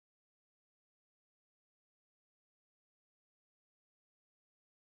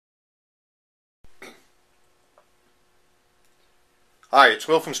Hi, it's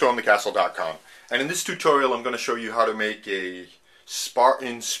Will from StormTheCastle.com, and in this tutorial I'm going to show you how to make a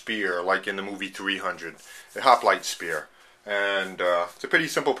Spartan spear like in the movie 300, a hoplite spear. And it's a pretty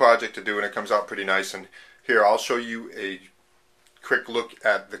simple project to do, and it comes out pretty nice. And here, I'll show you a quick look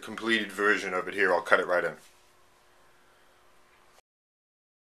at the completed version of it here. I'll cut it right in.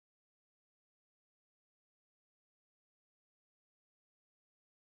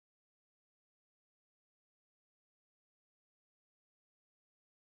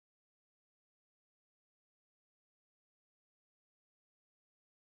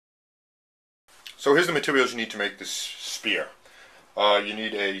 So here's the materials you need to make this spear. You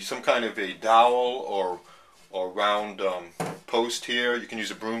need some kind of a dowel or round post here. You can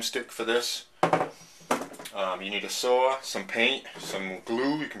use a broomstick for this. You need a saw, some paint, some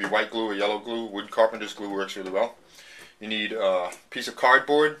glue. It can be white glue or yellow glue. Wood carpenter's glue works really well. You need a piece of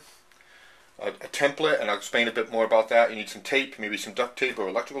cardboard, a template, and I'll explain a bit more about that. You need some tape, maybe some duct tape or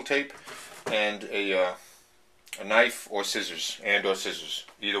electrical tape, and a knife or scissors,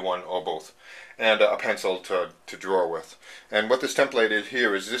 either one or both, and a pencil to draw with. And what this template is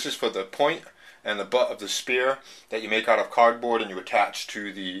here is this is for the point and the butt of the spear that you make out of cardboard and you attach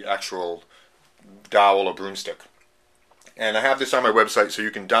to the actual dowel or broomstick. And I have this on my website so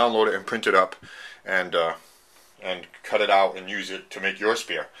you can download it and print it up and cut it out and use it to make your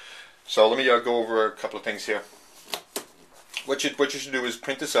spear. So let me go over a couple of things here. What you should do is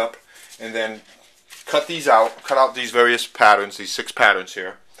print this up and then cut out these various patterns, these 6 patterns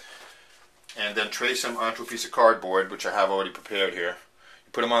here, and then trace them onto a piece of cardboard, which I have already prepared here.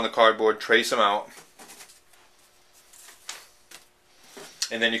 You put them on the cardboard, trace them out,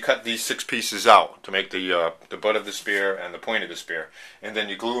 and then you cut these 6 pieces out to make the butt of the spear and the point of the spear, and then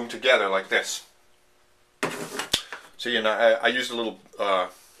you glue them together like this. So I used a little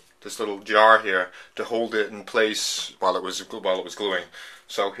this little jar here to hold it in place while it was gluing.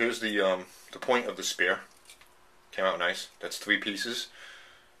 So here's the point of the spear. Came out nice. That's 3 pieces.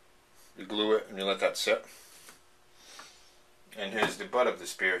 You glue it and you let that sit. And here's the butt of the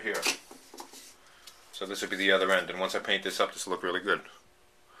spear here. So this would be the other end. And once I paint this up, this will look really good.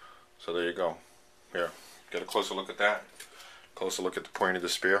 So there you go. Here, get a closer look at that. Closer look at the point of the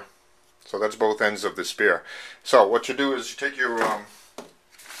spear. So that's both ends of the spear. So what you do is you take your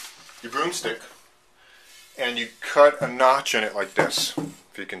broomstick and you cut a notch in it like this.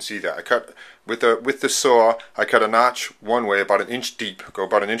 If you can see that, I cut with the saw. I cut a notch one way, about an inch deep. Go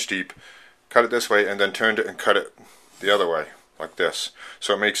about an inch deep. Cut it this way, and then turned it and cut it the other way, like this.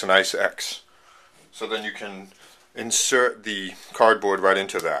 So it makes a nice X. So then you can insert the cardboard right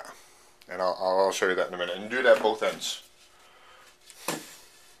into that, and I'll show you that in a minute. And do that both ends.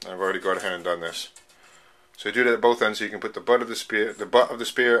 I've already gone ahead and done this. So you do that at both ends, so you can put the butt of the spear,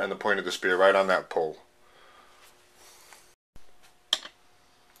 and the point of the spear right on that pole.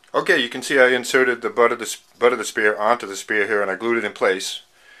 Okay, you can see I inserted the butt of the spear onto the spear here, and I glued it in place.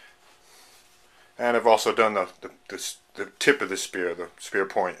 And I've also done the tip of the spear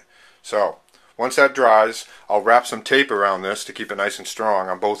point. So once that dries, I'll wrap some tape around this to keep it nice and strong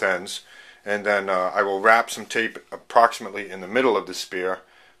on both ends, and then I will wrap some tape approximately in the middle of the spear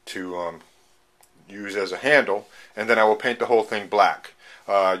to use as a handle, and then I will paint the whole thing black.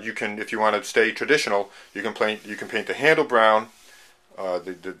 You can, if you want to stay traditional, you can paint the handle brown,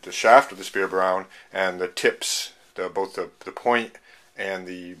 the shaft of the spear brown, and the tips, both the point and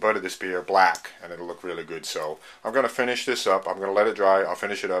the butt of the spear black, and it'll look really good. So I'm going to finish this up. I'm going to let it dry. I'll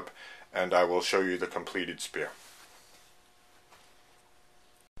finish it up, and I will show you the completed spear.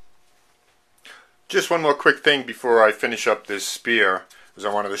 Just one more quick thing before I finish up this spear, as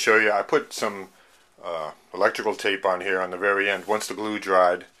I wanted to show you. I put some electrical tape on here on the very end once the glue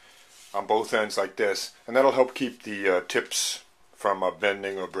dried on both ends like this, and that'll help keep the tips from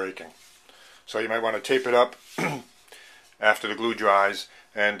bending or breaking. So you might want to tape it up after the glue dries.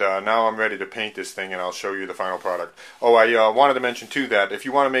 And now I'm ready to paint this thing, and I'll show you the final product. Oh, I wanted to mention too that if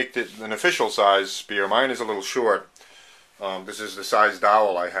you want to make an official size spear, mine is a little short. This is the size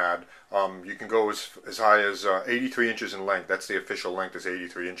dowel I had. You can go as high as 83 inches in length. That's the official length, is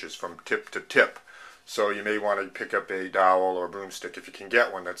 83 inches from tip to tip. So you may want to pick up a dowel or a broomstick if you can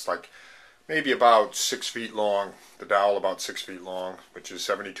get one that's like maybe about 6 feet long. The dowel about 6 feet long, which is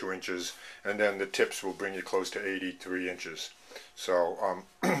 72 inches, and then the tips will bring you close to 83 inches. So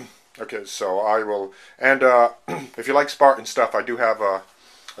okay, so I will, and if you like Spartan stuff, I do have a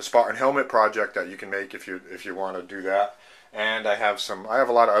Spartan helmet project that you can make if you want to do that. And I have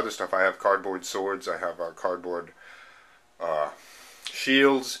a lot of other stuff. I have cardboard swords, I have cardboard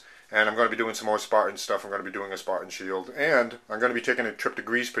shields, and I'm going to be doing some more Spartan stuff. I'm going to be doing a Spartan shield, and I'm going to be taking a trip to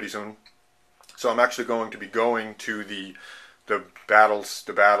Greece pretty soon. So I'm actually going to be going to the the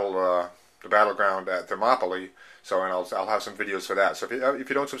battleground at Thermopylae. So, and I'll have some videos for that. So if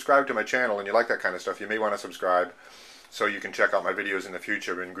you don't subscribe to my channel and you like that kind of stuff, you may want to subscribe so you can check out my videos in the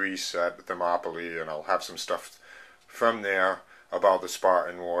future in Greece at Thermopylae, and I'll have some stuff from there about the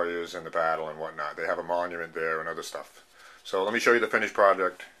Spartan warriors and the battle and whatnot. They have a monument there and other stuff. So let me show you the finished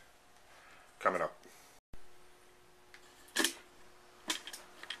project coming up.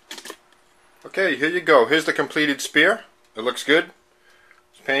 Okay, here you go. Here's the completed spear. It looks good.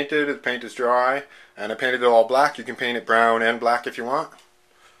 It's painted. The paint is dry. And I painted it all black. You can paint it brown and black if you want.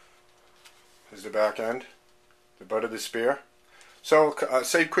 Here's the back end. The butt of the spear. So,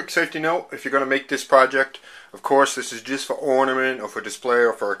 quick safety note, if you're going to make this project, of course, this is just for ornament or for display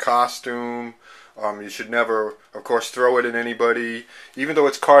or for a costume. You should never, of course, throw it at anybody. Even though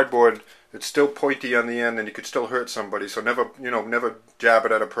it's cardboard, it's still pointy on the end and you could still hurt somebody. So never, never jab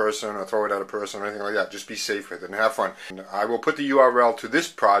it at a person or throw it at a person or anything like that. Just be safe with it and have fun. And I will put the URL to this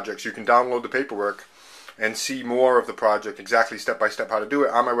project so you can download the paperwork and see more of the project, exactly step by step how to do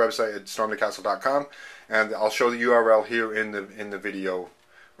it, on my website at stormthecastle.com. And I'll show the URL here in the video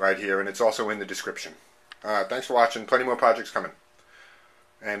right here, and it's also in the description. Thanks for watching. Plenty more projects coming.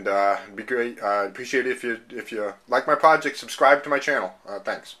 And it'd be great. I'd appreciate it if you like my project, subscribe to my channel.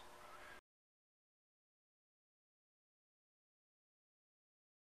 Thanks.